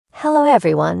Hello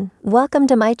everyone, welcome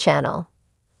to my channel.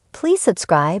 Please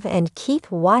subscribe and keep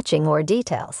watching more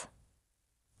details.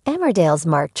 Emmerdale's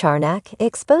Mark Charnock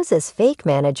exposes fake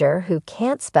manager who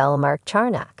can't spell Mark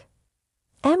Charnock.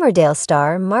 Emmerdale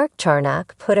star Mark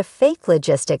Charnock put a fake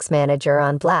logistics manager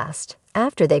on blast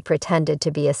after they pretended to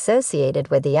be associated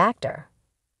with the actor.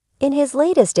 In his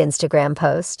latest Instagram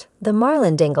post, the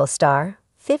Dingle star,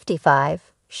 55,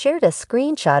 shared a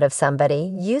screenshot of somebody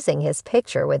using his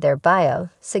picture with their bio,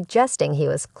 suggesting he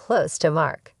was close to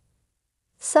Mark.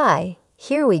 "Sigh,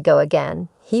 here we go again,"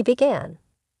 he began.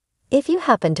 "If you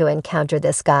happen to encounter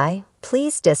this guy,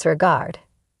 please disregard.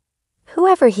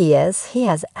 Whoever he is, he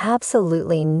has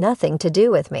absolutely nothing to do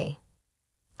with me.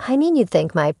 I mean, you'd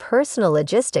think my personal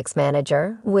logistics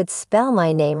manager would spell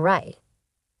my name right."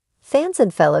 Fans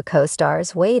and fellow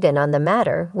co-stars weighed in on the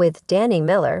matter, with Danny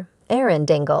Miller, Aaron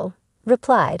Dingle,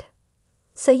 replied,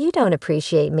 "So you don't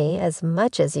appreciate me as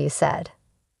much as you said."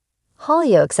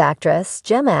 Hollyoaks actress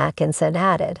Gemma Atkinson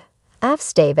added,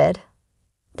 "Afs David."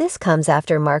 This comes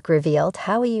after Mark revealed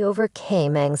how he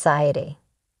overcame anxiety.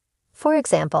 "For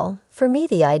example, for me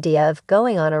the idea of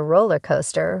going on a roller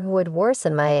coaster would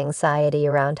worsen my anxiety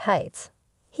around heights,"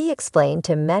 he explained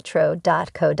to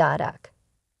Metro.co.uk.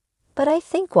 "But I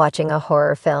think watching a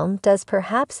horror film does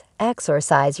perhaps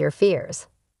exorcise your fears.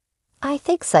 I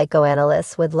think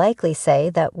psychoanalysts would likely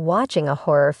say that watching a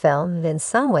horror film in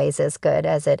some ways is good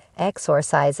as it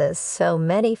exorcises so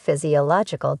many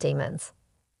physiological demons.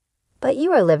 But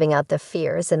you are living out the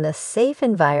fears in the safe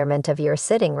environment of your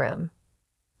sitting room.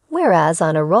 Whereas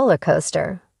on a roller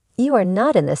coaster, you are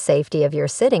not in the safety of your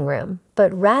sitting room,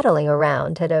 but rattling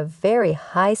around at a very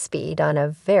high speed on a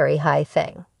very high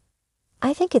thing.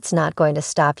 I think it's not going to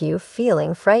stop you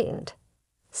feeling frightened.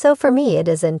 So for me, it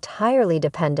is entirely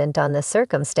dependent on the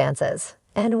circumstances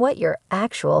and what your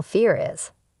actual fear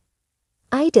is."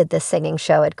 I did the singing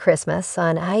show at Christmas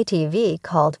on ITV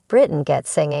called Britain Gets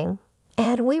Singing,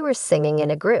 and we were singing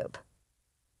in a group.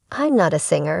 I'm not a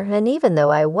singer, and even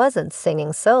though I wasn't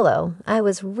singing solo, I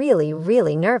was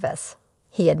really nervous,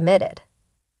 he admitted.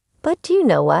 But do you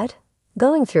know what?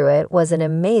 Going through it was an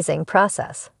amazing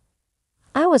process.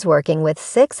 I was working with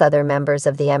 6 other members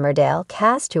of the Emmerdale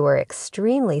cast who were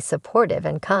extremely supportive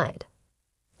and kind.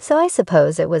 So I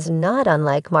suppose it was not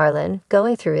unlike Marlon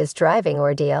going through his driving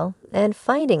ordeal and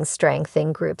finding strength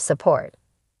in group support.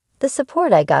 The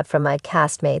support I got from my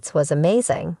castmates was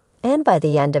amazing, and by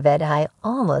the end of it, I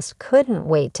almost couldn't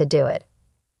wait to do it.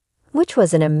 Which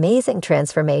was an amazing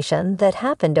transformation that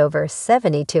happened over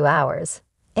 72 hours,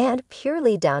 and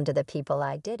purely down to the people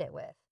I did it with.